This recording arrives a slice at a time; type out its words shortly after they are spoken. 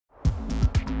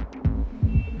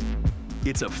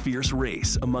It's a fierce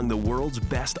race among the world's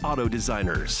best auto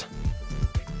designers.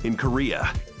 In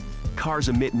Korea, cars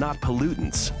emit not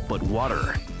pollutants, but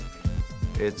water.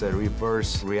 It's a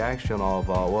reverse reaction of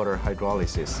water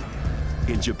hydrolysis.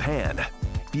 In Japan,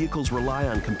 vehicles rely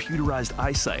on computerized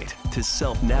eyesight to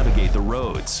self-navigate the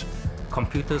roads.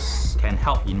 Computers can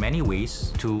help in many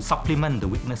ways to supplement the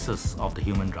weaknesses of the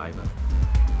human driver.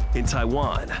 In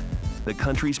Taiwan, the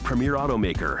country's premier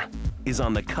automaker is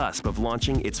on the cusp of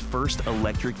launching its first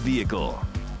electric vehicle.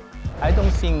 I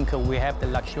don't think we have the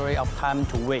luxury of time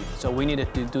to wait, so we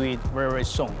needed to do it very, very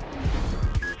soon.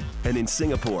 And in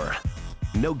Singapore,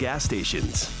 no gas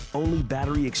stations, only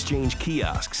battery exchange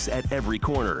kiosks at every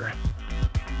corner.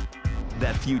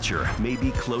 That future may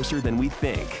be closer than we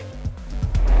think.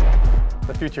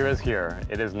 The future is here.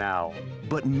 It is now.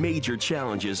 But major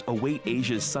challenges await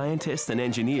Asia's scientists and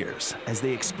engineers as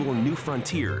they explore new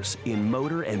frontiers in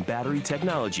motor and battery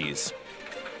technologies,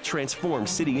 transform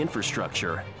city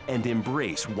infrastructure, and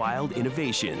embrace wild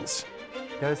innovations.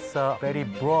 There's a very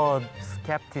broad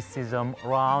skepticism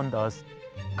around us.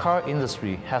 Car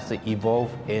industry has to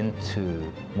evolve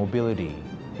into mobility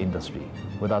industry.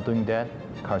 Without doing that,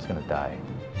 car's gonna die.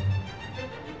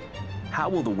 How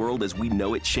will the world as we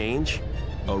know it change?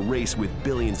 A race with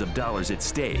billions of dollars at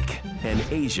stake, and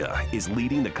Asia is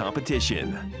leading the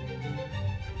competition.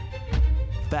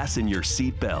 Fasten your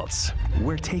seatbelts.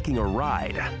 We're taking a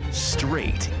ride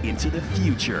straight into the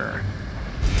future.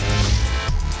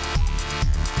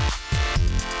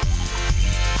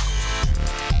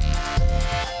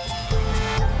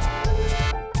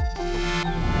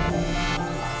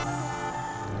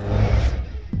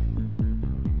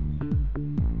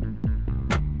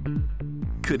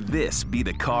 Could this be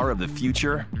the car of the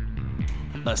future?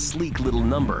 A sleek little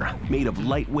number made of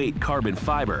lightweight carbon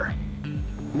fiber,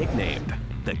 nicknamed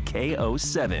the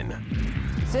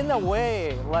K07. It's in a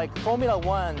way like Formula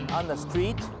One on the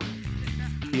street.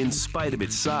 In spite of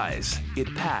its size,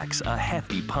 it packs a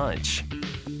hefty punch.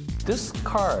 This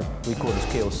car we call this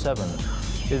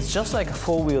K07. It's just like a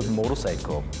four-wheeled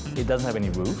motorcycle. It doesn't have any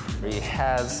roof. It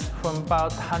has from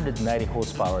about 190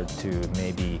 horsepower to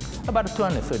maybe about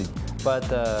 230. But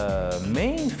the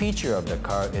main feature of the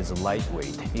car is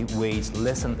lightweight. It weighs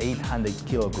less than 800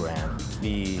 kilograms.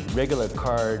 The regular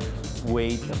car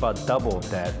weighs about double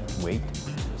that weight,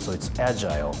 so it's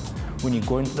agile. When you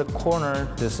go into the corner,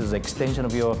 this is an extension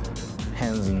of your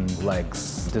hands and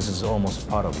legs. This is almost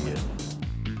part of you.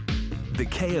 The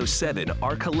K07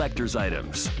 are collector's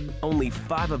items. Only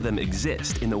 5 of them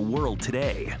exist in the world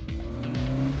today.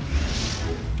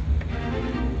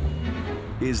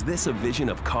 Is this a vision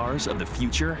of cars of the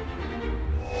future?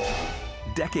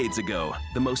 Decades ago,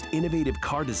 the most innovative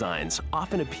car designs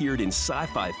often appeared in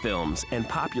sci-fi films and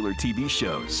popular TV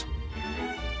shows.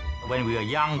 When we were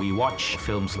young, we watched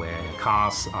films where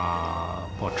cars are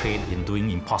portrayed in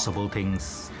doing impossible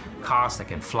things. Cars that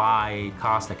can fly,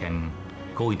 cars that can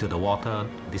go into the water.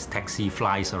 This taxi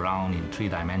flies around in 3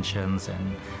 dimensions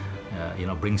and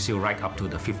brings you right up to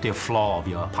the 50th floor of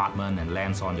your apartment and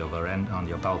lands on your veranda, on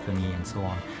your balcony, and so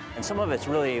on. And some of it's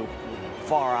really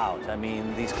far out. I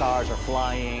mean, these cars are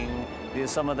flying.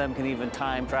 Some of them can even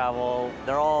time travel.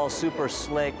 They're all super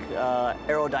slick,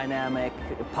 aerodynamic,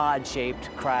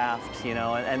 pod-shaped craft,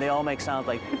 and they all make sounds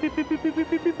like.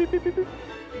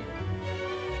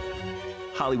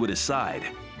 Hollywood aside,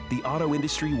 the auto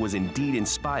industry was indeed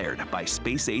inspired by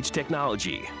space-age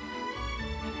technology.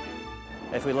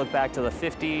 If we look back to the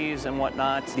 50s and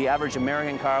whatnot, the average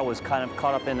American car was kind of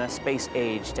caught up in a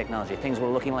space-age technology. Things were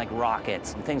looking like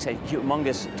rockets. Things had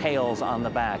humongous tails on the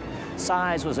back.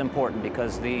 Size was important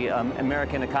because the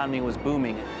American economy was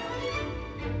booming.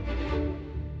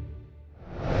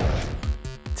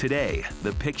 Today,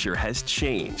 the picture has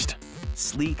changed.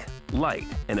 Sleek, light,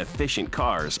 and efficient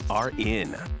cars are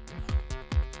in.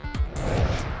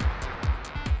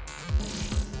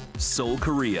 Seoul,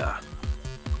 Korea.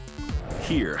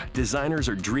 Here, designers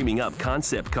are dreaming up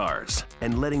concept cars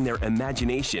and letting their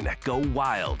imagination go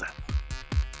wild.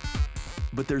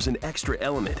 But there's an extra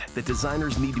element that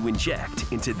designers need to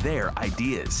inject into their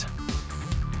ideas.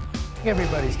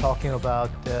 Everybody's talking about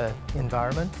the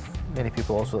environment. Many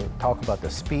people also talk about the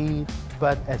speed.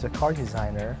 But as a car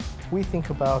designer, we think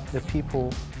about the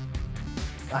people.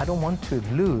 I don't want to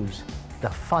lose the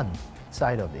fun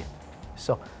side of it.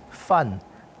 So fun,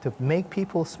 to make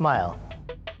people smile.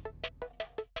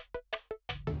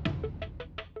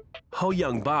 Ho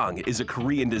Young Bang is a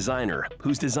Korean designer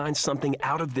who's designed something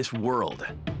out of this world.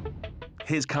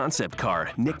 His concept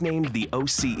car, nicknamed the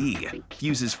OCE,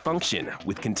 fuses function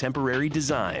with contemporary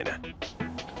design.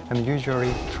 I'm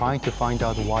usually trying to find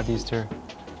out what is the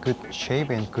good shape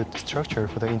and good structure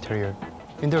for the interior.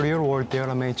 In the real world, there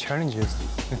are many challenges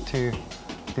to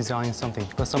design something.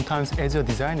 But sometimes, as a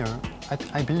designer,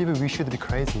 I believe we should be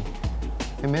crazy.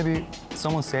 And maybe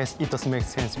someone says it doesn't make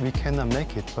sense, we cannot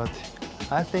make it. But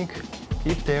I think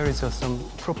if there is some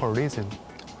proper reason,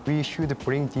 we should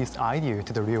bring this idea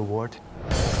to the real world.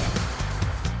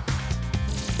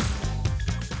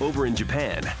 Over in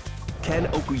Japan, Ken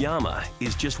Okuyama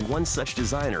is just one such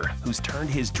designer who's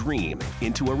turned his dream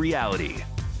into a reality.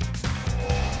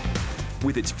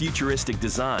 With its futuristic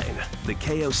design, the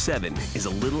KO7 is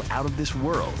a little out of this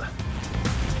world.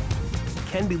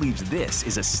 Ken believes this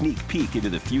is a sneak peek into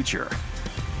the future.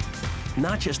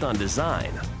 Not just on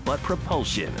design, but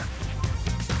propulsion.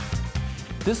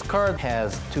 This car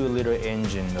has 2-liter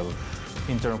engine of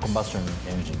internal combustion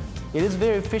engine. It is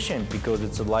very efficient because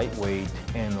it's lightweight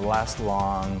and lasts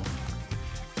long.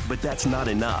 But that's not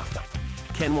enough.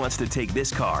 Ken wants to take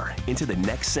this car into the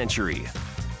next century.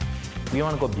 We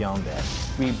want to go beyond that.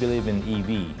 We believe in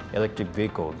EV, electric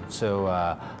vehicle.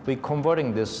 So we're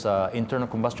converting this internal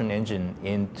combustion engine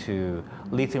into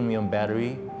lithium-ion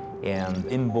battery and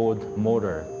inboard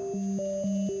motor.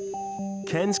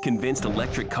 Ken's convinced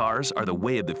electric cars are the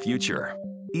way of the future,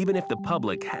 even if the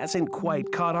public hasn't quite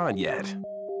caught on yet.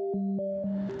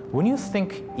 When you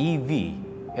think EV,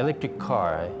 electric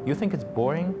car, you think it's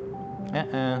boring?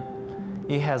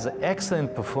 It has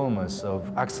excellent performance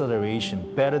of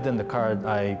acceleration, better than the car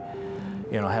I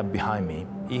have behind me.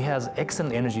 It has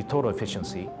excellent energy total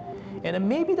efficiency. And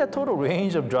maybe the total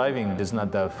range of driving is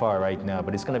not that far right now,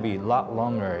 but it's going to be a lot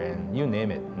longer, and you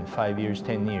name it, in 5 years,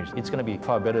 10 years. It's going to be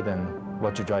far better than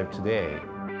what you drive today.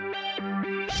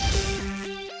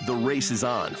 The race is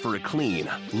on for a clean,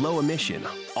 low-emission,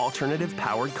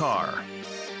 alternative-powered car.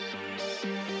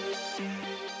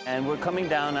 And we're coming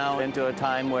down now into a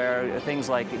time where things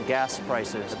like gas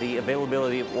prices, the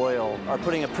availability of oil, are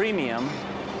putting a premium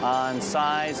on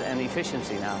size and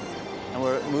efficiency now. And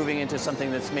we're moving into something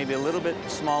that's maybe a little bit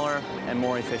smaller and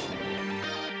more efficient.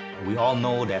 We all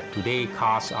know that today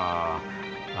cars are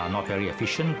not very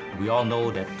efficient. We all know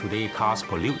that today cars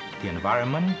pollute the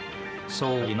environment.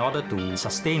 So in order to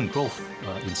sustain growth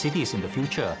in cities in the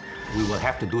future, we will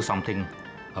have to do something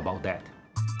about that.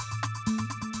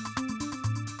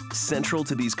 Central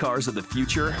to these cars of the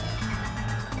future,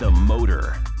 the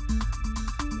motor.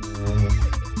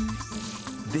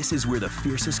 This is where the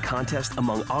fiercest contest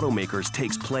among automakers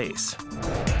takes place.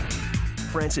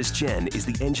 Francis Chen is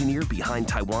the engineer behind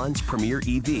Taiwan's premier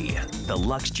EV, the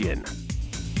Luxgen.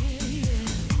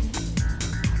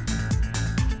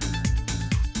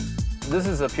 This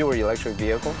is a pure electric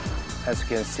vehicle. As you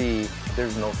can see,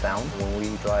 there's no sound when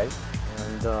we drive.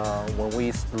 And when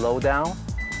we slow down,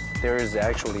 there is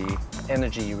actually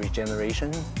energy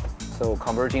regeneration. So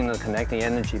converting the connecting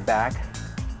energy back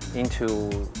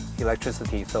into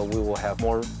electricity, so we will have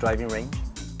more driving range.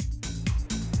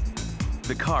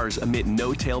 The cars emit no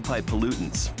tailpipe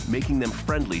pollutants, making them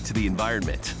friendly to the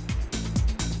environment.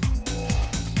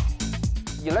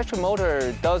 The electric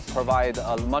motor does provide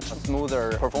a much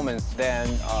smoother performance than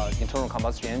internal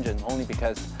combustion engine, only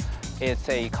because it's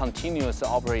a continuous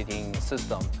operating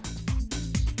system.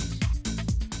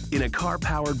 In a car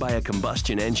powered by a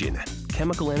combustion engine,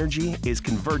 chemical energy is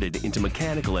converted into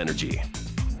mechanical energy.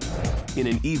 In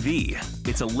an EV,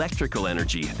 it's electrical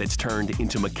energy that's turned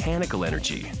into mechanical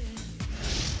energy.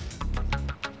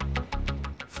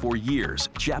 For years,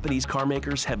 Japanese car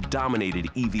makers have dominated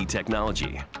EV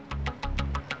technology.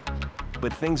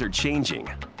 But things are changing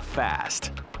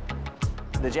fast.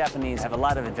 The Japanese have a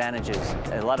lot of advantages,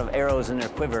 a lot of arrows in their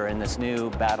quiver in this new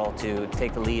battle to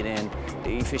take the lead in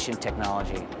efficient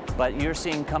technology. But you're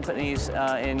seeing companies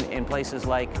in places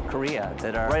like Korea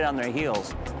that are right on their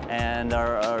heels and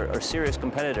are serious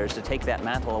competitors to take that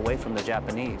mantle away from the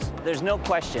Japanese. There's no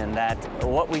question that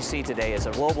what we see today is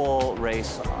a global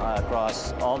race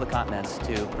across all the continents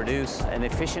to produce an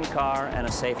efficient car and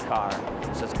a safe car.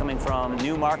 So it's coming from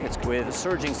new markets with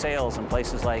surging sales in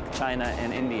places like China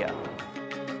and India.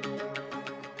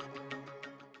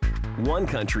 One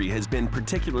country has been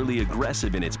particularly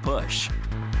aggressive in its push: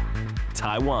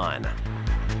 Taiwan.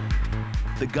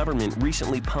 The government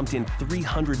recently pumped in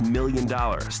 $300 million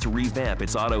to revamp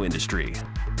its auto industry.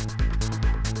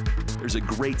 There's a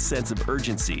great sense of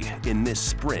urgency in this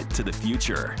sprint to the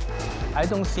future. I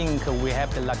don't think we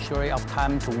have the luxury of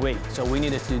time to wait, so we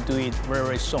needed to do it very,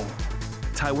 very soon.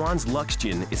 Taiwan's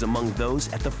Luxgen is among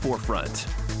those at the forefront.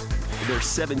 Their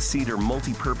 7-seater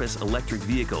multi-purpose electric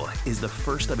vehicle is the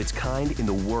first of its kind in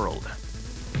the world.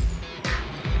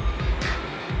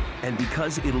 And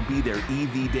because it'll be their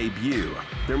EV debut,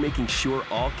 they're making sure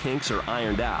all kinks are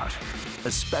ironed out,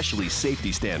 especially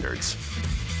safety standards.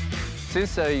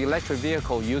 Since the electric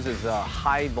vehicle uses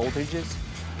high voltages,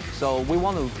 so we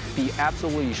want to be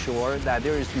absolutely sure that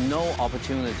there is no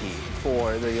opportunity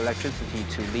for the electricity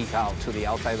to leak out to the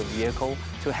outside of the vehicle,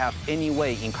 to have any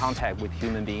way in contact with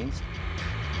human beings.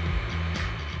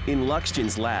 In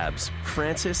Luxgen's labs,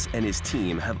 Francis and his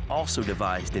team have also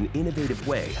devised an innovative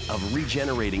way of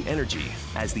regenerating energy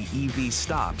as the EV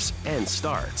stops and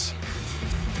starts.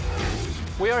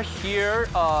 We are here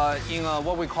in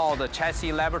what we call the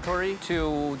chassis laboratory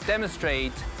to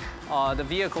demonstrate the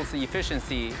vehicle's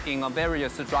efficiency in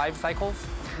various drive cycles.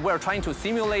 We're trying to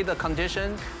simulate the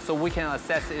condition so we can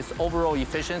assess its overall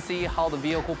efficiency, how the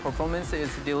vehicle performance is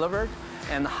delivered,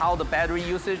 and how the battery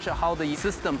usage, how the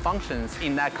system functions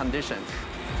in that condition.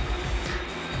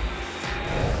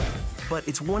 But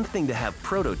it's one thing to have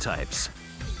prototypes,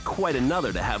 quite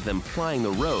another to have them flying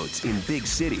the roads in big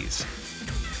cities.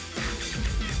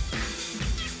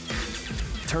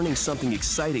 Turning something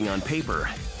exciting on paper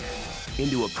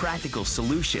into a practical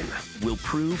solution will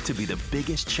prove to be the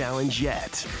biggest challenge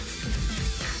yet.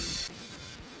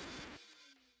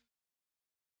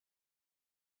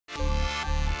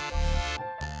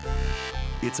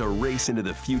 It's a race into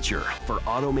the future for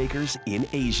automakers in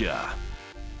Asia.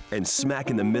 And smack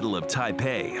in the middle of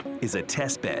Taipei is a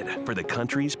testbed for the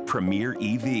country's premier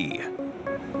EV.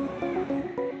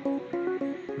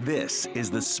 This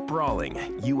is the sprawling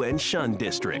Yuanshan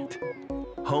district,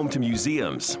 home to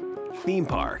museums, theme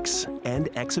parks,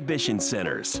 and exhibition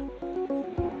centers.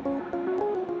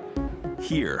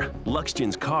 Here,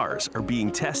 Luxgen's cars are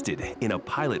being tested in a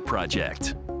pilot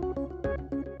project.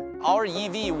 Our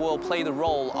EV will play the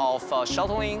role of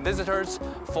shuttling visitors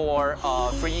for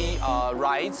free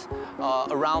rides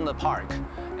around the park.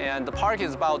 And the park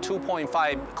is about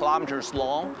 2.5 kilometers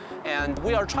long, and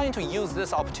we are trying to use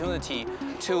this opportunity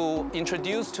to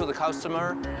introduce to the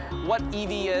customer what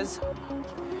EV is,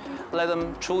 let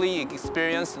them truly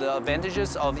experience the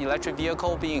advantages of the electric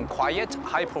vehicle being quiet,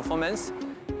 high performance.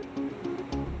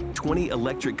 20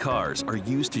 electric cars are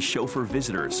used to chauffeur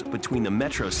visitors between the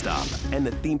metro stop and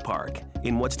the theme park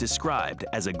in what's described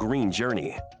as a green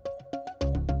journey.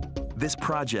 This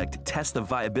project tests the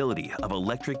viability of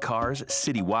electric cars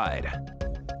citywide.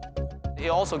 It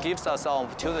also gives us an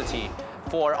opportunity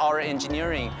for our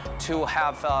engineering to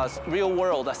have a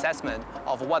real-world assessment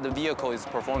of what the vehicle is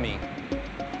performing.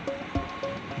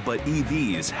 But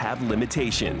EVs have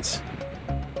limitations.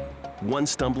 One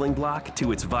stumbling block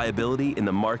to its viability in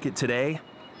the market today,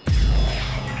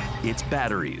 it's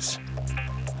batteries.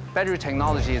 Battery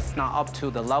technology is not up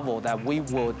to the level that we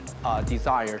would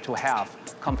desire to have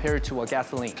compared to a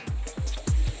gasoline.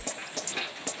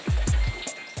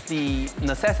 The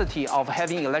necessity of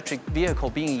having electric vehicle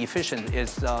being efficient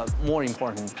is more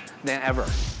important than ever.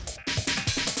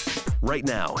 Right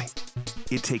now,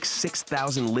 it takes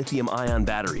 6,000 lithium-ion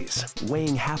batteries,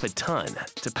 weighing half a ton,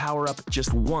 to power up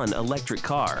just one electric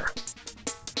car.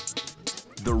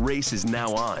 The race is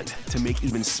now on to make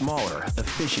even smaller,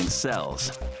 efficient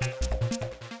cells.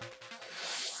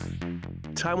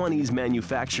 Taiwanese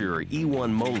manufacturer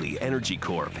E1 Moly Energy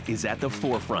Corp is at the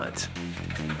forefront.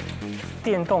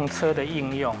 电动车的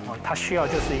应用，它需要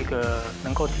就是一个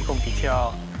能够提供比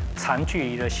较长距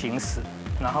离的行驶，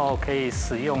然后可以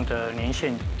使用的年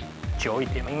限久一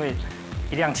点，因为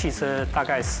一辆汽车大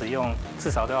概使用至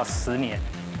少都要10年，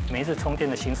每一次充电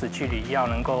的行驶距离要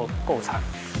能够够长。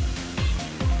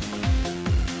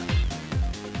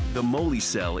 The Moly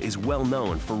cell is well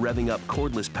known for revving up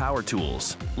cordless power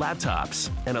tools, laptops,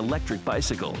 and electric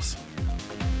bicycles.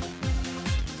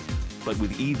 But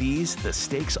with EVs, the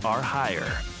stakes are higher.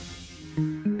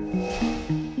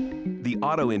 The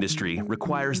auto industry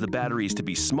requires the batteries to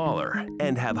be smaller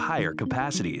and have higher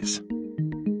capacities.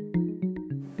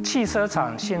 汽车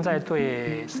厂现在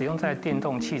对使用在电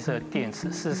动汽车的电池，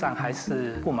事实上还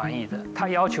是不满意的。它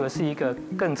要求的是一个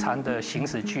更长的行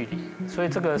驶距离，所以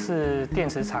这个是电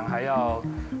池厂还要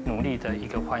努力的一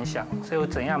个方向。所以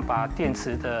怎样把电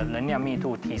池的能量密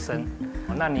度提升，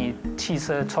那你汽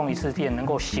车充一次电能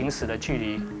够行驶的距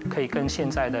离，可以跟现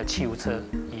在的汽油车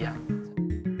一样。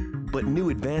But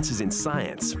new advances in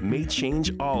science may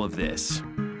change all of this.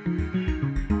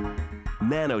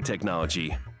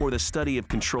 Nanotechnology, or the study of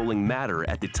controlling matter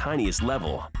at the tiniest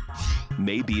level,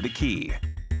 may be the key.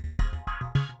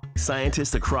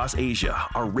 Scientists across Asia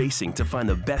are racing to find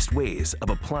the best ways of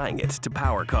applying it to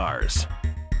power cars.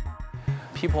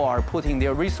 People are putting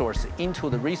their resources into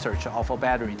the research of a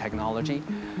battery technology.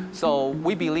 So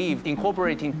we believe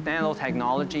incorporating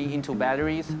nanotechnology into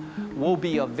batteries will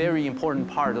be a very important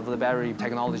part of the battery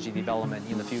technology development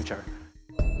in the future.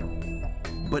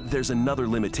 But there's another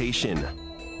limitation.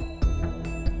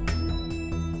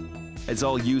 As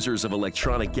all users of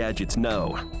electronic gadgets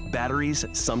know, batteries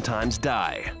sometimes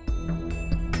die.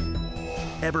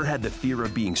 Ever had the fear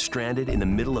of being stranded in the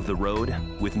middle of the road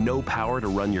with no power to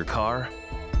run your car?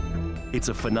 It's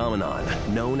a phenomenon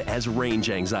known as range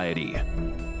anxiety.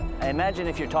 Imagine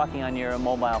if you're talking on your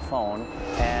mobile phone,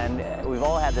 and we've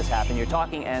all had this happen. You're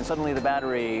talking and suddenly the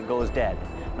battery goes dead.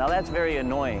 Now that's very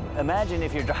annoying. Imagine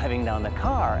if you're driving down the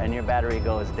car and your battery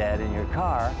goes dead in your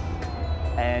car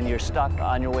and you're stuck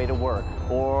on your way to work,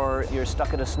 or you're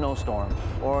stuck in a snowstorm,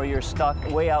 or you're stuck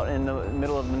way out in the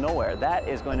middle of nowhere. That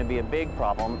is going to be a big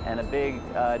problem and a big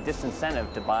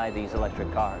disincentive to buy these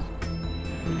electric cars.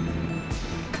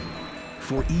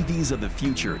 For EVs of the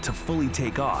future to fully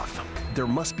take off, there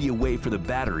must be a way for the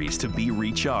batteries to be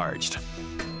recharged.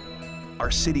 Our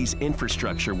city's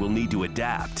infrastructure will need to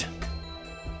adapt.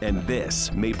 And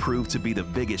this may prove to be the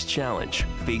biggest challenge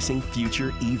facing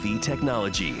future EV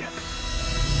technology.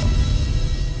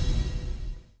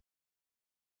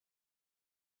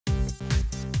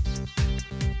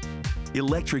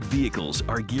 Electric vehicles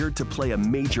are geared to play a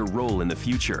major role in the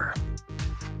future.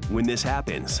 When this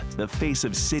happens, the face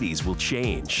of cities will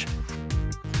change.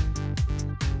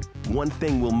 One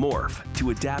thing will morph to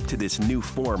adapt to this new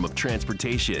form of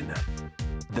transportation: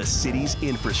 the city's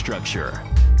infrastructure.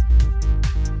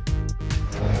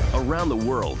 Around the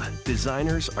world,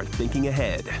 designers are thinking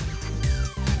ahead.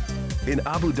 In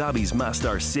Abu Dhabi's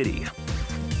Masdar City,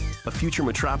 a future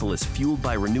metropolis fueled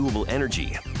by renewable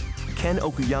energy, Ken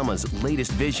Okuyama's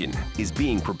latest vision is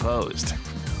being proposed.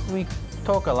 We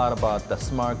talk a lot about the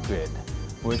smart grid,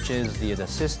 which is the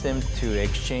system to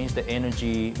exchange the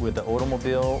energy with the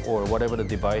automobile or whatever the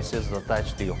devices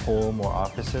attached to your home or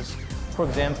offices. For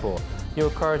example, your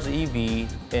car's EV,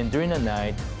 and during the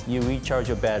night, you recharge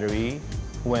your battery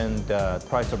when the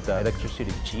price of the electricity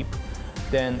is cheap.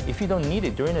 Then if you don't need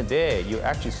it during the day, you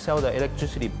actually sell the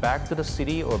electricity back to the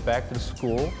city or back to the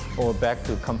school or back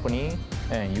to the company,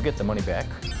 and you get the money back.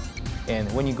 And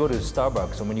when you go to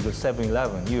Starbucks or when you go to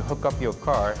 7-Eleven, you hook up your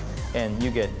car and you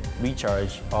get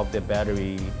recharge of the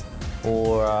battery,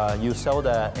 or you sell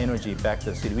the energy back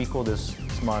to the city. We call this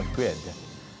smart grid.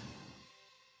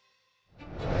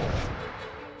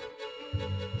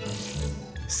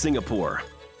 Singapore.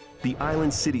 The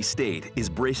island city-state is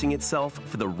bracing itself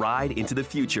for the ride into the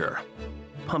future,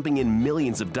 pumping in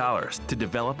millions of dollars to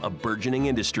develop a burgeoning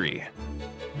industry.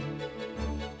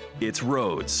 Its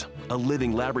roads, a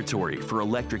living laboratory for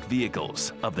electric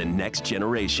vehicles of the next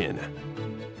generation.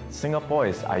 Singapore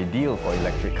is ideal for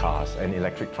electric cars and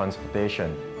electric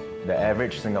transportation. The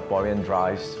average Singaporean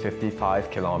drives 55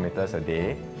 kilometers a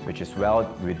day, which is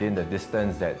well within the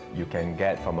distance that you can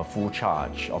get from a full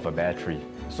charge of a battery.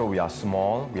 So we are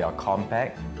small, we are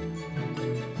compact.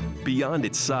 Beyond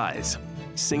its size,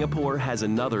 Singapore has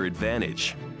another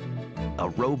advantage: a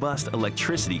robust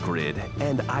electricity grid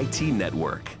and IT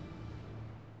network.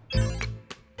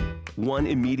 One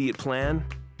immediate plan: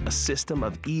 a system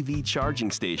of EV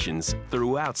charging stations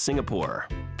throughout Singapore.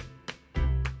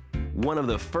 One of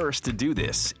the first to do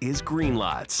this is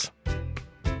Greenlots.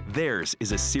 Theirs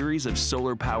is a series of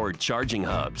solar-powered charging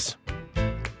hubs.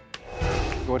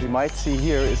 What you might see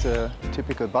here is a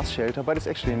typical bus shelter, but it's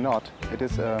actually not. It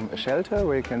is a shelter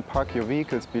where you can park your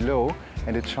vehicles below,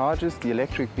 and it charges the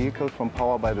electric vehicle from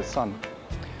power by the sun.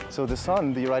 So the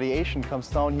sun, the radiation comes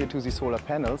down here to the solar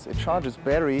panels. It charges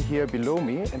battery here below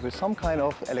me, and with some kind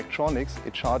of electronics,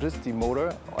 it charges the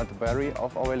motor or the battery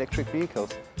of our electric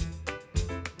vehicles.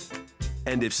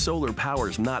 And if solar power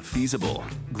is not feasible,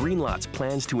 Greenlots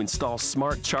plans to install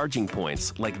smart charging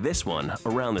points like this one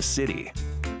around the city.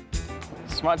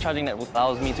 Smart charging that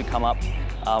allows me to come up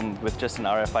with just an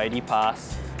RFID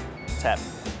pass, tap,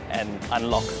 and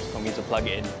unlock for me to plug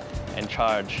in and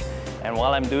charge. And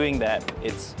while I'm doing that,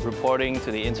 it's reporting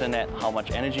to the internet how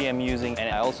much energy I'm using,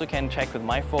 and I also can check with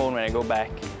my phone when I go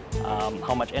back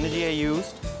how much energy I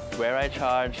used, where I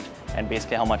charged, and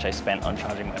basically how much I spent on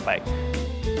charging my bike.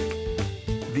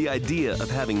 The idea of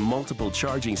having multiple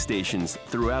charging stations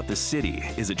throughout the city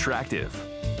is attractive.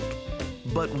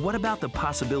 But what about the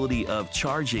possibility of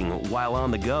charging while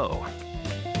on the go?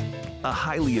 A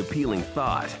highly appealing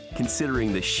thought,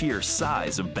 considering the sheer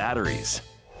size of batteries.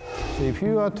 So if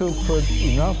you are to put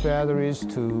enough batteries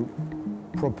to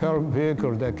propel a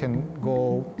vehicle that can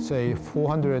go, say,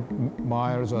 400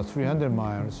 miles or 300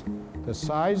 miles, the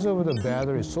size of the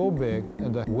battery is so big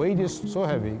and the weight is so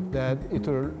heavy that it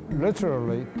will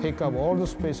literally take up all the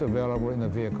space available in the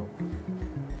vehicle.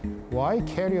 Why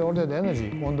carry all that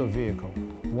energy on the vehicle?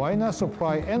 Why not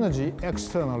supply energy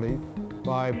externally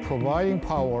by providing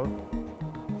power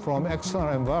from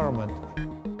external environment?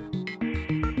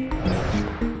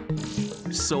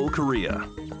 Seoul, Korea.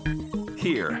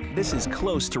 Here, this is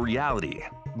close to reality,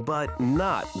 but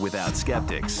not without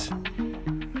skeptics.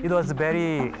 It was a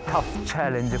very tough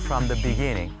challenge from the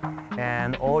beginning,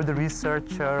 and all the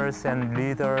researchers and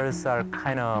leaders are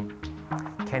kind of,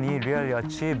 can he really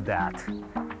achieve that?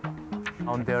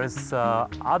 There's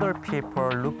other people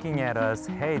looking at us,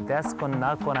 hey, that's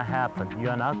not gonna happen.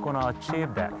 You're not gonna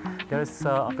achieve that. There's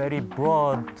a very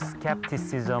broad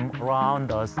skepticism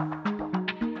around us.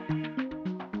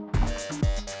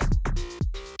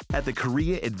 At the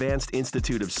Korea Advanced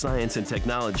Institute of Science and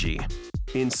Technology,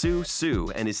 In-Soo Soo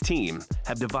and his team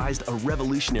have devised a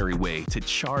revolutionary way to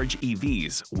charge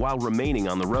EVs while remaining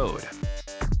on the road.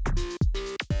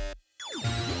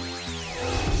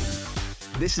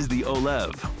 This is the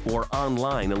OLEV, or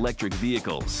Online Electric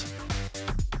Vehicles.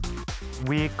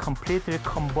 We completely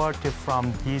converted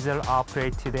from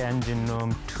diesel-operated engine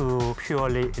room to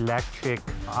purely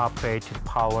electric-operated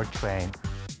powertrain.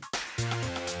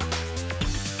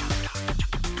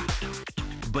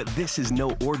 But this is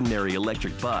no ordinary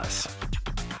electric bus.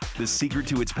 The secret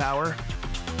to its power?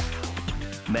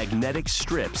 Magnetic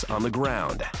strips on the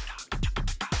ground.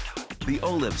 The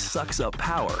OLEV sucks up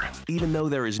power, even though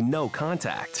there is no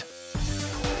contact.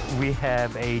 We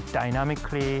have a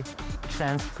dynamically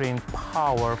transferring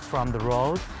power from the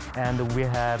road, and we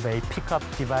have a pickup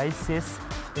devices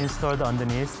installed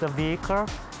underneath the vehicle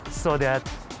so that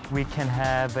we can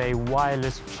have a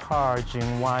wireless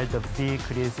charging while the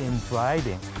vehicle is in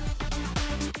driving.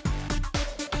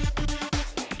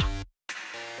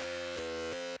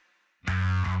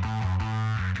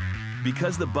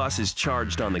 Because the bus is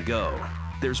charged on the go,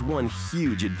 there's one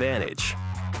huge advantage.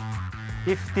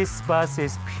 If this bus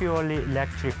is purely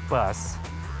electric bus,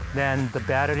 then the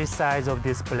battery size of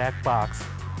this black box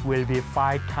will be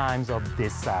 5 times of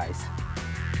this size.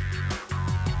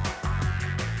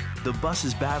 The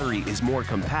bus's battery is more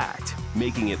compact,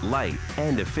 making it light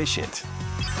and efficient.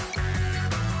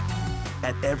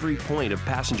 At every point of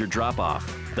passenger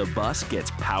drop-off, the bus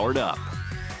gets powered up.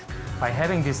 By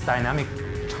having this dynamic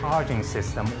charging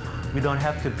system, we don't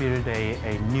have to build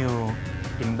a new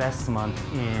investment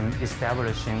in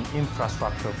establishing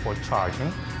infrastructure for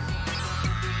charging.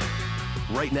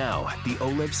 Right now, the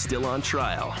OLEV's still on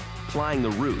trial, plying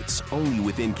the routes only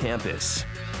within campus.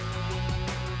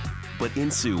 But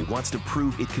In-Soo wants to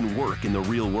prove it can work in the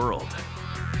real world.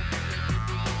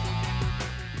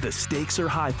 The stakes are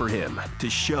high for him to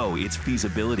show its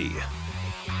feasibility.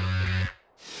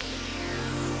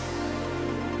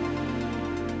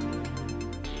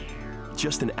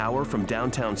 Just an hour from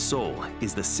downtown Seoul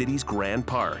is the city's Grand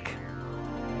Park.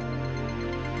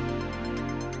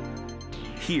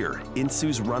 Here,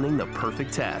 In-Soo's running the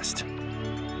perfect test.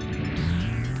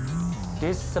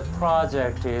 This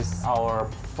project is our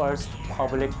first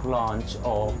public launch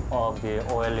of the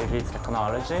OLEV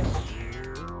technology.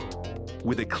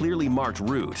 With a clearly marked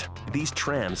route, these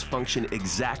trams function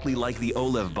exactly like the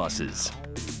OLEV buses.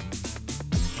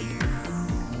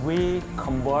 We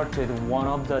converted one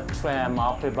of the tram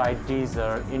operated by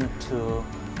diesel into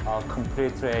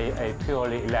completely a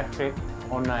purely electric,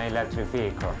 online electric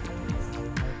vehicle.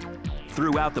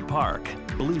 Throughout the park,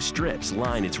 blue strips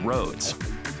line its roads.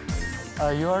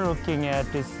 You are looking at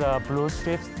this blue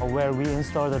strips where we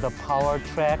installed the power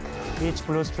track. Each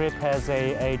blue strip has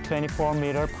a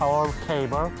 24-meter power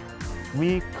cable.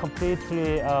 We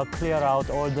completely clear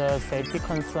out all the safety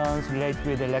concerns related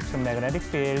with the electromagnetic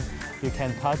field. You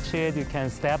can touch it, you can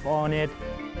step on it.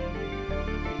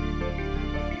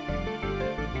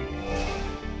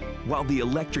 While the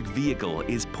electric vehicle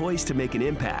is poised to make an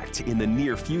impact in the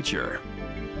near future,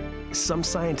 some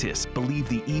scientists believe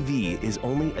the EV is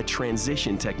only a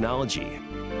transition technology.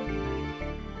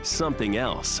 Something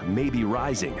else may be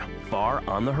rising far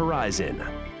on the horizon.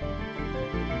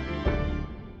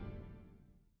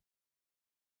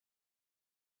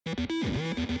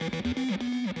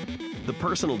 The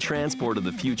personal transport of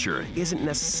the future isn't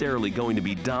necessarily going to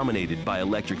be dominated by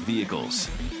electric vehicles.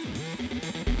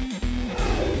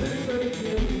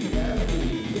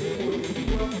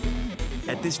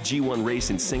 At this G1 race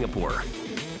in Singapore,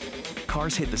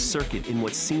 cars hit the circuit in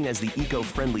what's seen as the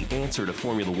eco-friendly answer to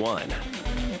Formula One.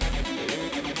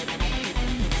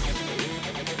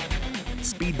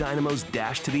 Speed dynamos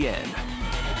dash to the end.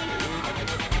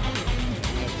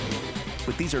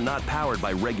 But these are not powered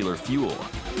by regular fuel.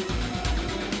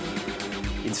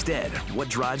 Instead, what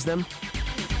drives them?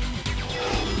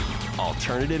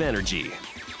 Alternative energy.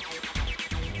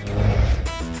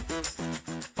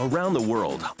 Around the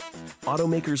world,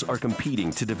 automakers are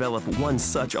competing to develop one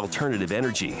such alternative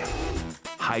energy: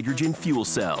 hydrogen fuel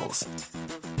cells.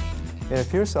 In a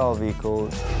fuel cell vehicle,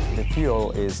 the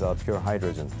fuel is pure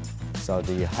hydrogen. So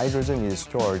the hydrogen is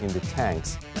stored in the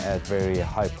tanks at very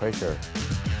high pressure.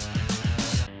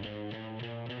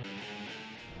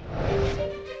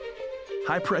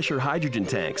 High-pressure hydrogen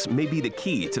tanks may be the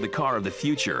key to the car of the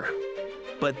future,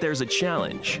 but there's a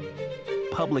challenge: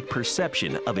 public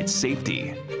perception of its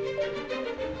safety.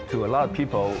 To a lot of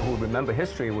people who remember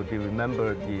history would be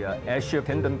remember the airship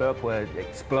Hindenburg where it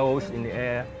explodes in the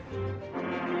air.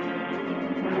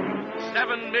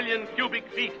 7 million cubic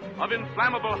feet of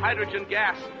inflammable hydrogen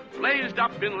gas blazed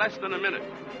up in less than a minute.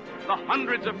 The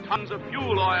hundreds of tons of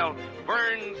fuel oil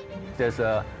burns. There's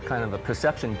a kind of a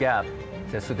perception gap.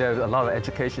 So there's a lot of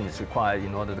education is required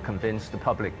in order to convince the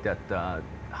public that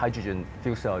hydrogen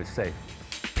fuel cell is safe.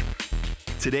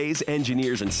 Today's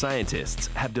engineers and scientists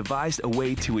have devised a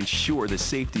way to ensure the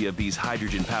safety of these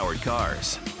hydrogen-powered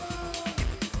cars.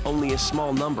 Only a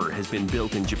small number has been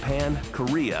built in Japan,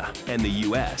 Korea, and the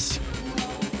US.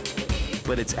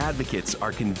 But its advocates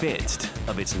are convinced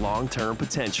of its long-term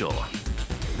potential.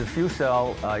 The fuel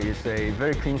cell is a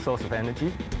very clean source of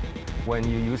energy. When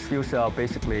you use fuel cell,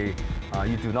 basically,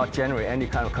 you do not generate any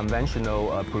kind of conventional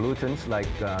pollutants like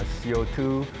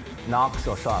CO2, NOx,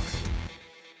 or SOx.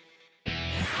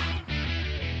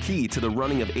 Key to the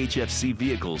running of HFC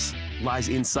vehicles lies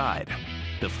inside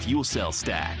the fuel cell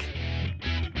stack.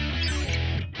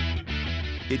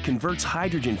 It converts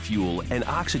hydrogen fuel and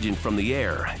oxygen from the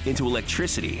air into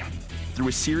electricity through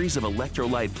a series of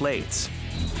electrolyte plates.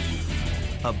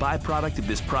 A byproduct of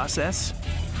this process?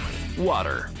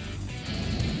 Water.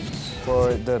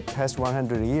 For the past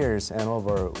 100 years and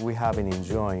over, we have been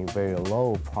enjoying very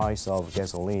low price of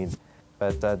gasoline.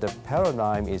 But the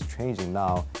paradigm is changing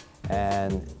now.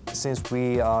 And since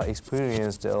we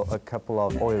experienced a couple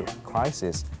of oil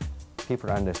crises, people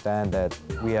understand that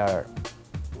we are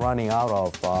running out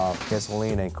of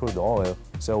gasoline and crude oil.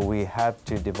 So we have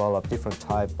to develop different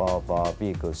type of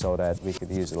vehicles so that we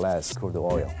could use less crude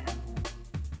oil.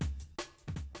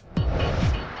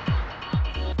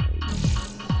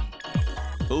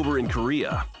 Over in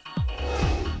Korea,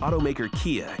 automaker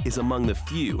Kia is among the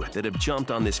few that have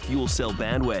jumped on this fuel cell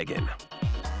bandwagon.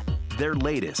 Their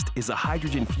latest is a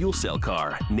hydrogen fuel cell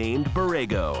car named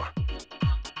Borrego.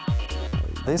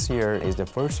 This year is the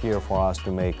first year for us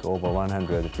to make over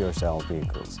 100 fuel cell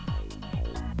vehicles.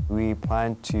 We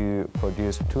plan to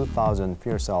produce 2,000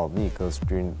 fuel cell vehicles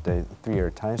during the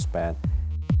 3-year time span.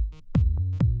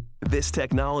 This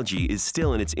technology is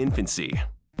still in its infancy.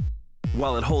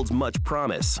 While it holds much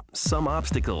promise, some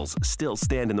obstacles still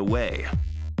stand in the way.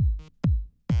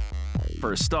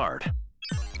 For a start,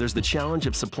 there's the challenge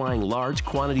of supplying large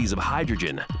quantities of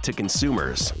hydrogen to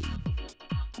consumers.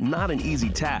 Not an easy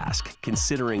task,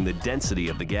 considering the density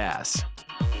of the gas.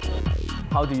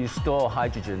 How do you store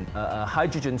hydrogen? A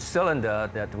hydrogen cylinder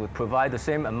that would provide the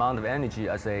same amount of energy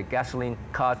as a gasoline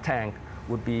car tank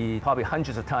would be probably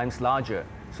hundreds of times larger.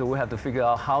 So we have to figure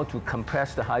out how to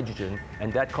compress the hydrogen,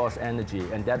 and that costs energy,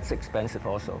 and that's expensive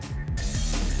also.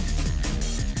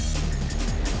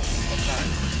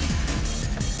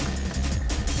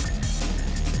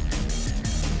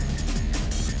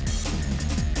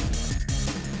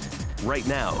 Right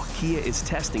now, Kia is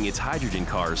testing its hydrogen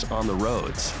cars on the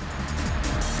roads.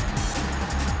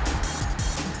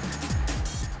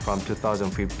 From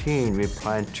 2015, we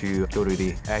plan to go to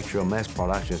the actual mass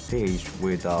production stage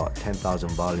with 10,000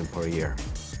 volume per year.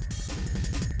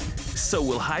 So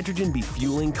will hydrogen be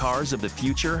fueling cars of the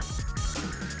future?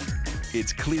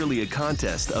 It's clearly a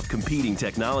contest of competing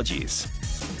technologies.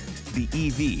 The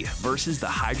EV versus the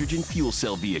hydrogen fuel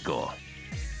cell vehicle.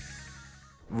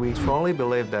 We strongly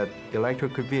believe that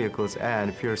electric vehicles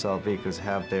and fuel cell vehicles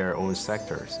have their own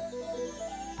sectors.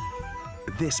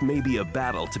 This may be a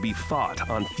battle to be fought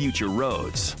on future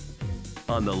roads.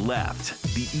 On the left,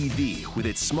 the EV with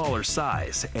its smaller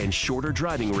size and shorter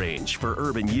driving range for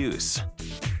urban use.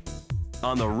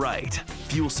 On the right,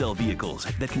 fuel cell vehicles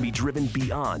that can be driven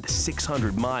beyond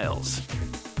 600 miles.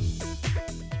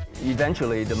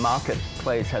 Eventually, the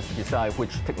marketplace has to decide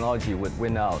which technology would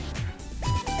win out.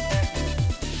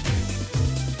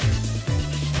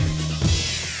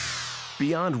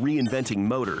 Beyond reinventing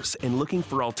motors and looking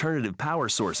for alternative power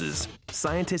sources,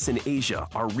 scientists in Asia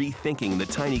are rethinking the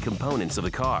tiny components of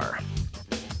the car.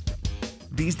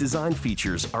 These design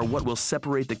features are what will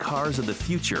separate the cars of the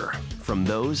future from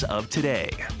those of today.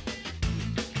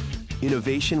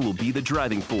 Innovation will be the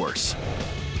driving force.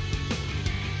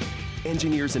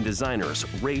 Engineers and designers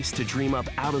race to dream up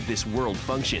out-of-this-world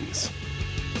functions,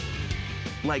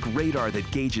 like radar that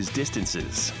gauges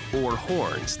distances or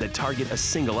horns that target a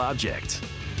single object.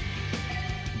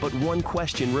 But one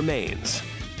question remains: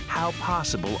 how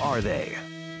possible are they?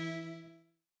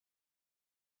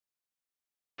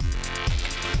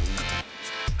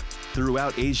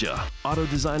 Throughout Asia, auto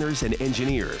designers and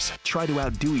engineers try to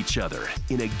outdo each other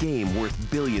in a game worth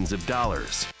billions of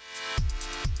dollars.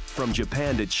 From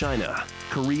Japan to China,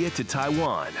 Korea to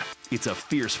Taiwan, it's a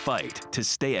fierce fight to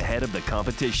stay ahead of the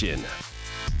competition.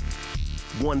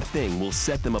 One thing will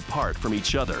set them apart from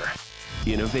each other: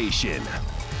 innovation.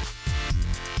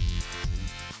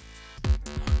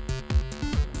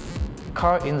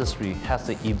 Car industry has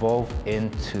to evolve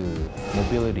into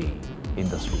mobility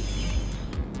industry.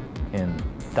 And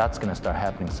that's going to start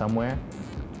happening somewhere.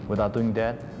 Without doing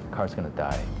that, the car's going to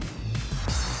die.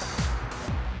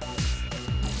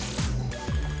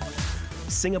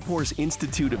 Singapore's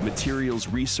Institute of Materials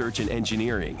Research and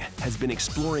Engineering has been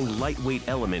exploring lightweight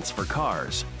elements for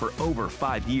cars for over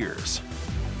 5 years.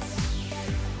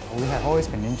 We have always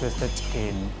been interested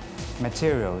in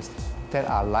materials that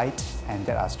are light and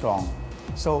that are strong.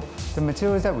 So the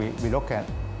materials that we look at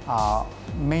are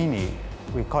mainly,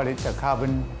 we call it the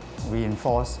carbon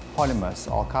reinforced polymers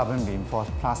or carbon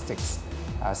reinforced plastics.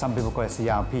 Some people call it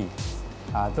CRP.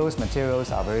 Those materials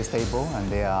are very stable and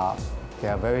they are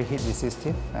very heat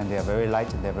resistive and they are very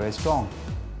light and they're very strong.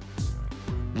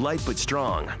 Light but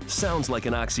strong sounds like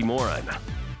an oxymoron,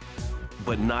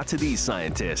 but not to these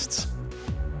scientists.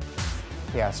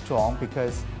 They are strong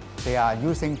because they are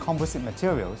using composite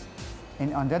materials,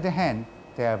 and on the other hand,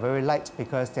 they are very light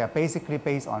because they are basically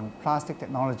based on plastic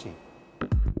technology.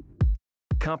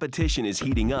 Competition is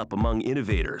heating up among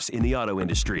innovators in the auto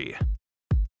industry.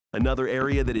 Another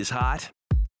area that is hot: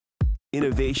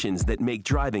 innovations that make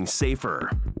driving safer.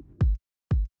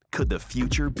 Could the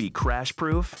future be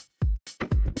crash-proof?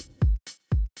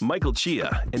 Michael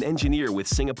Chia, an engineer with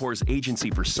Singapore's Agency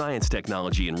for Science,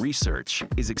 Technology and Research,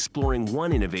 is exploring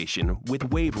one innovation with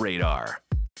wave radar.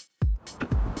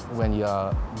 When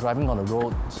you're driving on the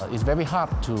road, it's very hard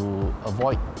to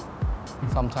avoid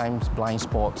sometimes blind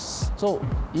spots. So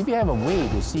if you have a way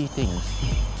to see things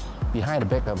behind the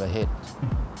back of the head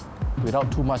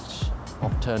without too much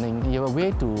of turning, you have a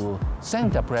way to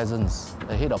sense their presence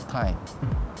ahead of time.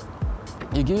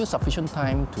 It gives you sufficient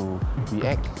time to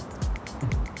react,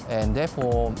 and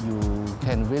therefore you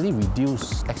can really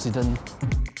reduce accident.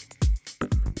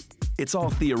 It's all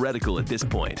theoretical at this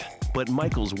point, but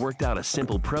Michael's worked out a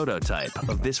simple prototype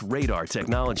of this radar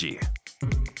technology.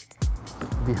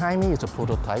 Behind me is a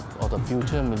prototype of the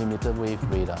future millimeter wave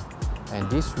radar, and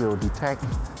this will detect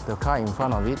the car in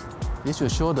front of it. This will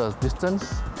show the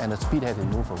distance and the speed as it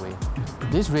moves away.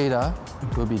 This radar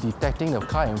will be detecting the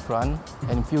car in front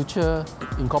and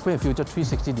incorporate future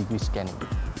 360-degree scanning.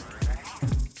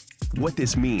 What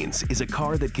this means is a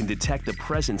car that can detect the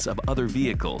presence of other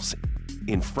vehicles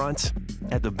in front,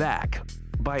 at the back,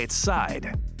 by its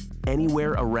side,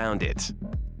 anywhere around it.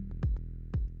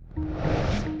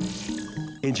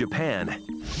 In Japan,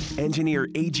 engineer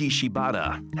Eiji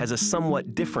Shibata has a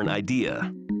somewhat different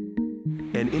idea,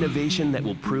 an innovation that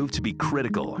will prove to be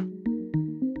critical,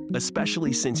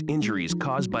 especially since injuries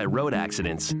caused by road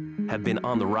accidents have been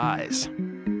on the rise.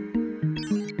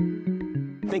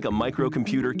 Think a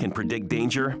microcomputer can predict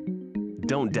danger?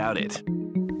 Don't doubt it.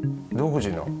 独自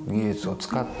の技術を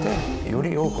使ってよ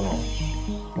り多くの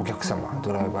お客様、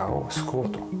ドライバーを救おう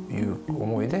という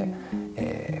思いで、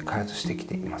開発してき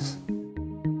ています。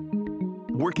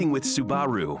Working with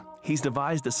Subaru, he's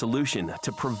devised a solution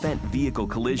to prevent vehicle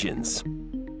collisions.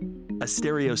 A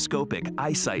stereoscopic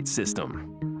eyesight system.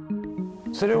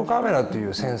 ステレオカメラとい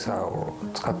うセンサーを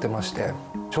使ってまして、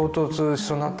衝突し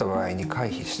そうになった場合に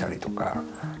回避したりとか、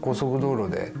高速道路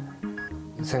で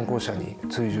先行車に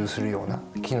追従するような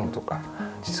機能とか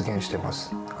実現してます。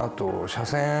あと車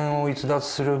線を逸脱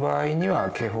する場合に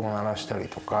は警報を鳴らしたり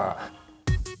とか。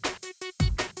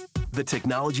The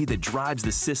technology that drives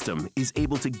the system is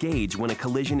able to gauge when a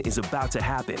collision is about to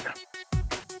happen.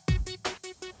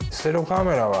 ステレオカ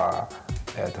メラは、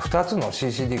2つの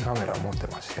CCD カメラを持って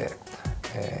まして、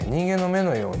人間の目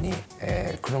のように、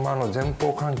車の前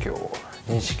方環境を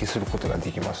認識することが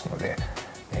できますので、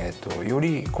よ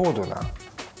り高度な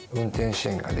運転支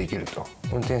援ができると、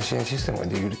運転支援システムが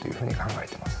できるというふうに考え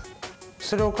ています。ス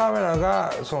テレオカメラ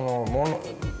がその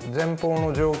前方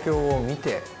の状況を見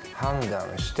て判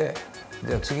断して、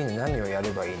じゃあ次に何をやれ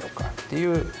ばいいのかってい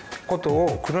うこと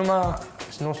を車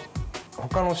の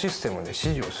他のシステムで指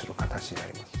示をする形にな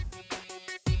ります。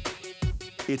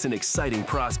It's an exciting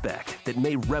prospect that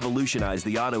may revolutionize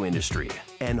the auto industry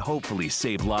and hopefully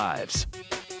save lives.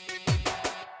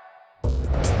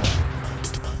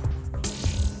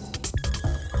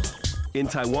 In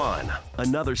Taiwan,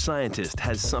 another scientist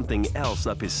has something else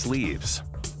up his sleeves.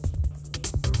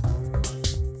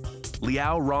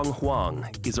 Liao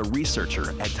Ronghuang is a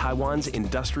researcher at Taiwan's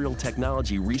Industrial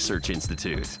Technology Research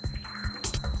Institute.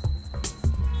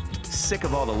 Sick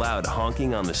of all the loud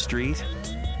honking on the street?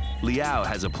 Liao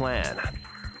has a plan.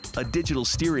 A digital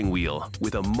steering wheel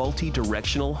with a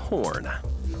multi-directional horn.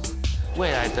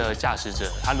 未来的驾驶者，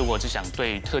他如果只想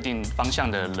对特定方向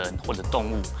的人或者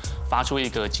动物发出一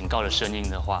个警告的声音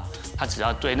的话，他只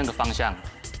要对那个方向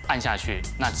按下去，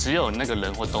那只有那个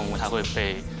人或动物它会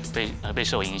被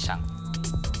受影响。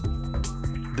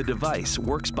The device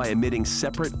works by emitting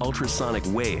separate ultrasonic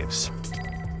waves.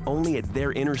 Only at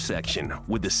their intersection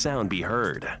would the sound be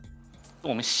heard.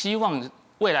 我们希望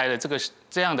未来的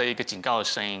这样的一个警告的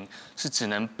声音是只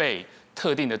能被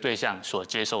特定的对象所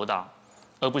接收到，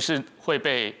而不是会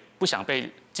被不想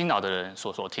被惊扰的人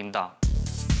所听到。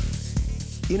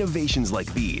Innovations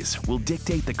like these will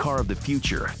dictate the car of the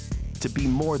future to be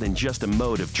more than just a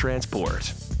mode of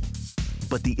transport.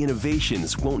 But the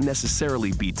innovations won't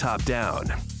necessarily be top-down.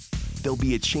 There'll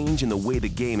be a change in the way the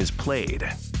game is played.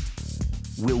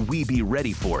 Will we be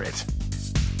ready for it?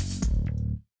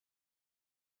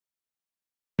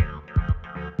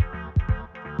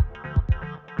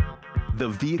 The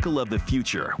vehicle of the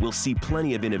future will see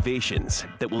plenty of innovations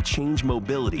that will change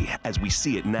mobility as we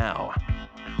see it now.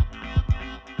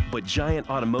 But giant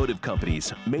automotive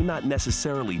companies may not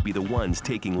necessarily be the ones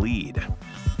taking lead.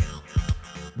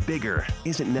 Bigger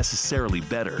isn't necessarily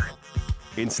better.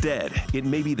 Instead, it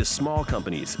may be the small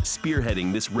companies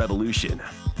spearheading this revolution.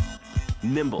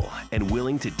 Nimble and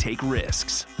willing to take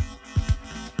risks.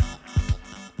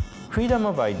 Freedom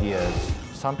of ideas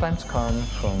sometimes comes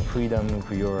from freedom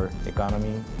of your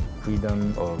economy,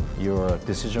 freedom of your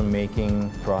decision-making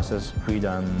process,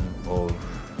 freedom of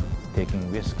taking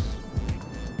risks.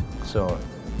 So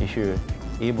if you're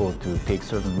able to take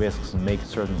certain risks and make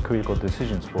certain critical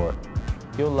decisions for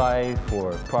your life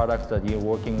or products that you're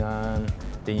working on,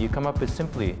 then you come up with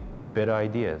simply better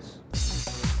ideas.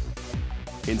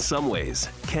 In some ways,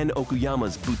 Ken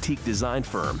Okuyama's boutique design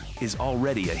firm is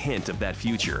already a hint of that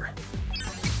future.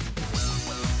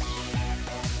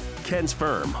 Ken's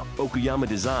firm, Okuyama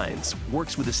Designs,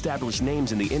 works with established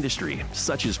names in the industry,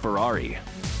 such as Ferrari.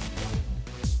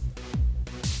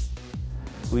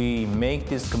 We make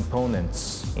these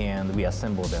components and we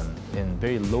assemble them in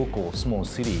very local, small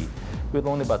city with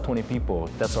only about 20 people.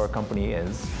 That's our company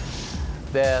is.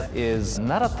 That is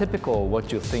not a typical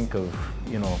what you think of,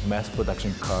 mass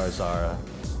production cars are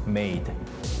made.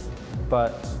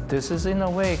 But this is in a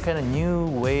way kind of new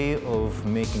way of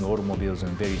making automobiles in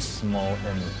a very small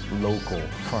and local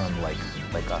firm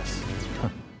like us.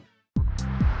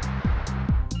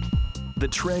 The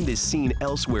trend is seen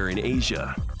elsewhere in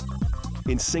Asia.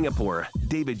 In Singapore,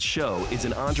 David Cho is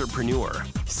an entrepreneur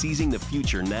seizing the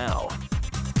future now.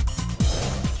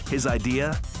 His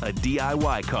idea, a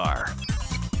DIY car.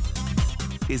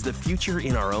 Is the future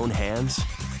in our own hands?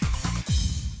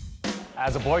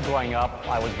 As a boy growing up,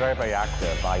 I was very, very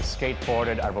active. I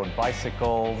skateboarded, I rode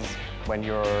bicycles. When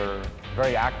you're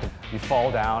very active, you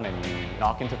fall down and you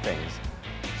knock into things.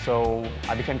 So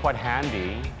I became quite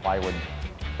handy. I would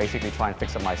basically try and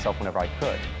fix it myself whenever I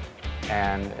could.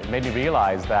 And it made me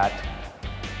realize that,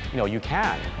 you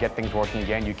can get things working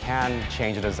again, you can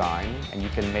change the design, and you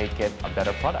can make it a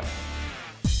better product.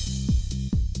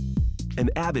 An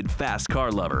avid fast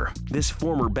car lover, this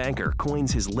former banker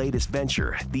coins his latest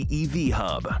venture, the EV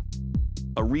Hub,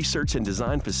 a research and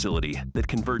design facility that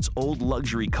converts old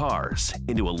luxury cars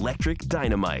into electric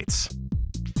dynamites.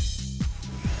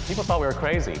 People thought we were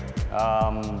crazy.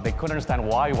 They couldn't understand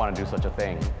why we want to do such a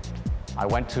thing. I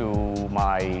went to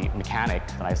my mechanic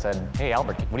and I said, hey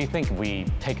Albert, what do you think if we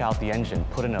take out the engine,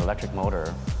 put in an electric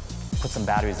motor, put some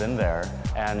batteries in there,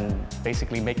 and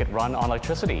basically make it run on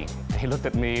electricity? And he looked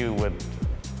at me with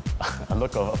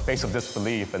a face of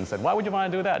disbelief and said, why would you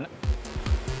want to do that?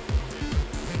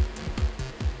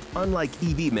 Unlike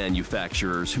EV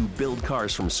manufacturers who build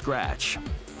cars from scratch,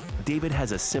 David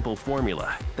has a simple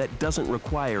formula that doesn't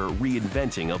require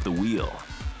reinventing of the wheel.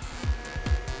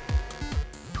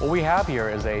 What we have here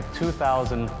is a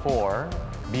 2004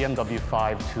 BMW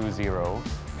 520,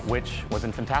 which was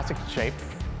in fantastic shape.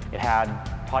 It had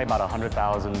probably about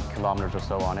 100,000 kilometers or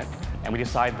so on it. And we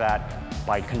decided that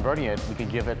by converting it, we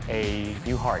could give it a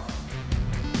new heart.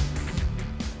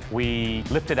 We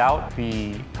lifted out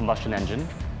the combustion engine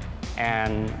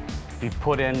and we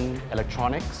put in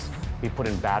electronics, we put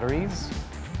in batteries.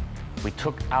 We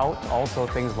took out also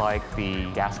things like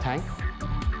the gas tank.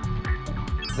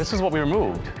 This is what we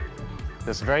removed.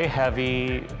 This very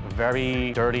heavy,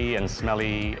 very dirty and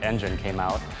smelly engine came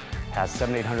out. It has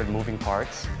 700-800 moving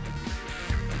parts.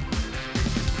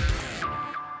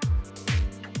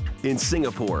 In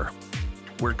Singapore,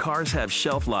 where cars have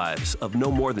shelf lives of no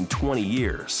more than 20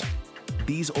 years,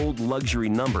 these old luxury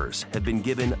numbers have been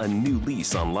given a new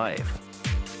lease on life.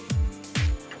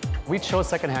 We chose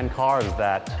secondhand cars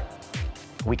that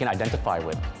we can identify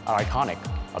with, are iconic.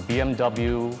 A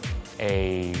BMW,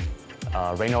 a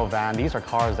Renault van, these are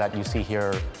cars that you see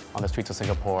here on the streets of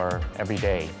Singapore every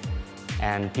day,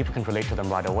 and people can relate to them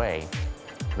right away.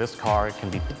 This car can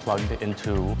be plugged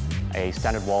into a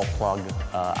standard wall plug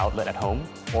outlet at home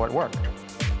or at work.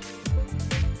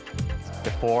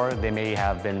 Before, they may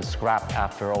have been scrapped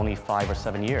after only 5 or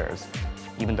 7 years,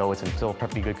 even though it's in still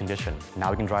perfectly good condition. Now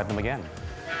we can drive them again.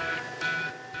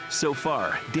 So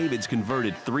far, David's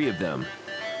converted 3 of them: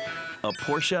 a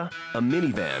Porsche, a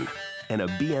minivan, and a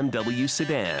BMW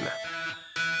sedan.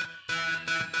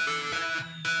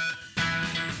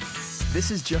 This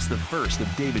is just the first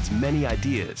of David's many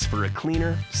ideas for a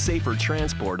cleaner, safer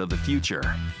transport of the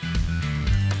future.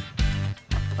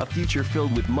 A future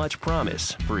filled with much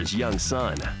promise for his young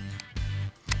son.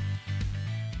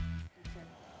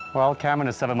 Well, Cameron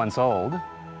is 7 months old,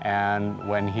 and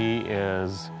when he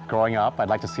is growing up, I'd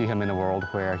like to see him in a world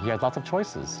where he has lots of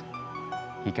choices.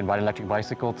 He can ride an electric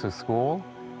bicycle to school,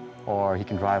 or he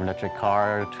can drive an electric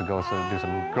car to go do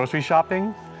some grocery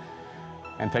shopping,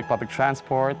 and take public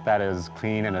transport that is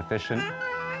clean and efficient.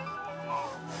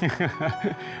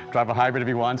 Drive a hybrid if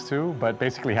he wants to, but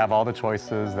basically have all the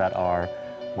choices that are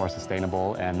more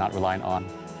sustainable and not reliant on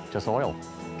just oil.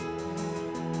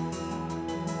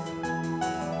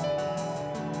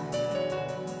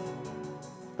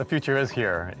 The future is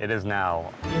here. It is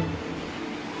now.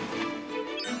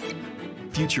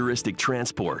 Futuristic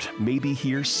transport may be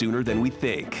here sooner than we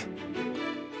think.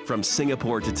 From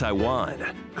Singapore to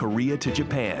Taiwan, Korea to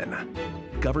Japan,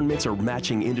 governments are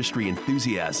matching industry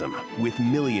enthusiasm with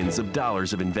millions of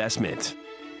dollars of investment.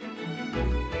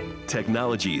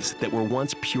 Technologies that were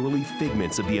once purely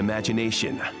figments of the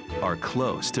imagination are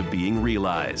close to being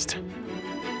realized.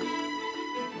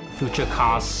 Future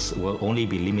cars will only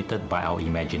be limited by our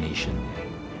imagination.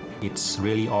 It's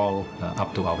really all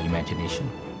up to our imagination.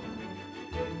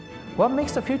 What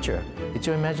makes the future? It's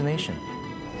your imagination.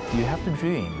 You have to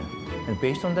dream, and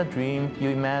based on that dream,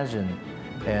 you imagine,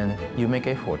 and you make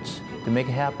efforts to make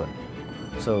it happen.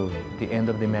 So the end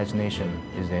of the imagination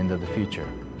is the end of the future.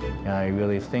 And I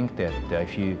really think that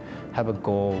if you have a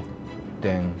goal,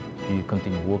 then you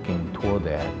continue working toward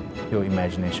that, your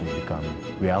imagination will become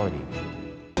reality.